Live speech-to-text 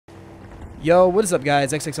Yo, what is up,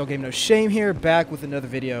 guys? XXL Game No Shame here, back with another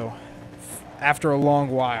video after a long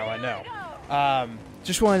while, I know.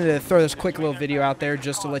 Just wanted to throw this quick little video out there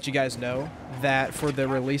just to let you guys know that for the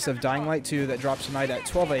release of Dying Light 2 that drops tonight at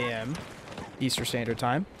 12 a.m. Eastern Standard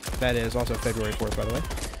Time, that is also February 4th, by the way,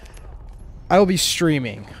 I will be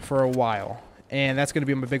streaming for a while, and that's going to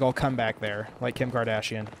be my big old comeback there, like Kim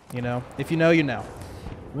Kardashian, you know? If you know, you know.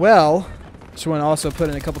 Well, just want to also put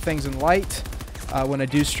in a couple things in light. When I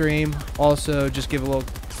do stream, also just give a little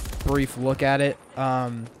brief look at it.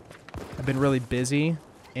 I've been really busy,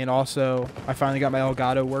 and also I finally got my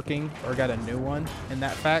Elgato working, or got a new one in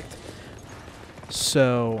that fact.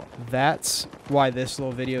 So that's why this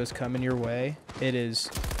little video is coming your way. It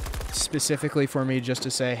is specifically for me just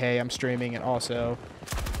to say, hey, I'm streaming, and also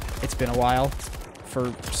it's been a while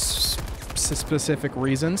for specific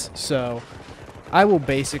reasons. So I will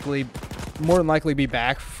basically more than likely be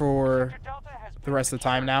back for the rest of the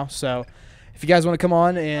time now. So if you guys want to come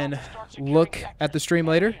on and look at the stream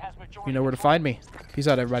later, you know where to find me. Peace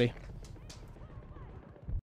out, everybody.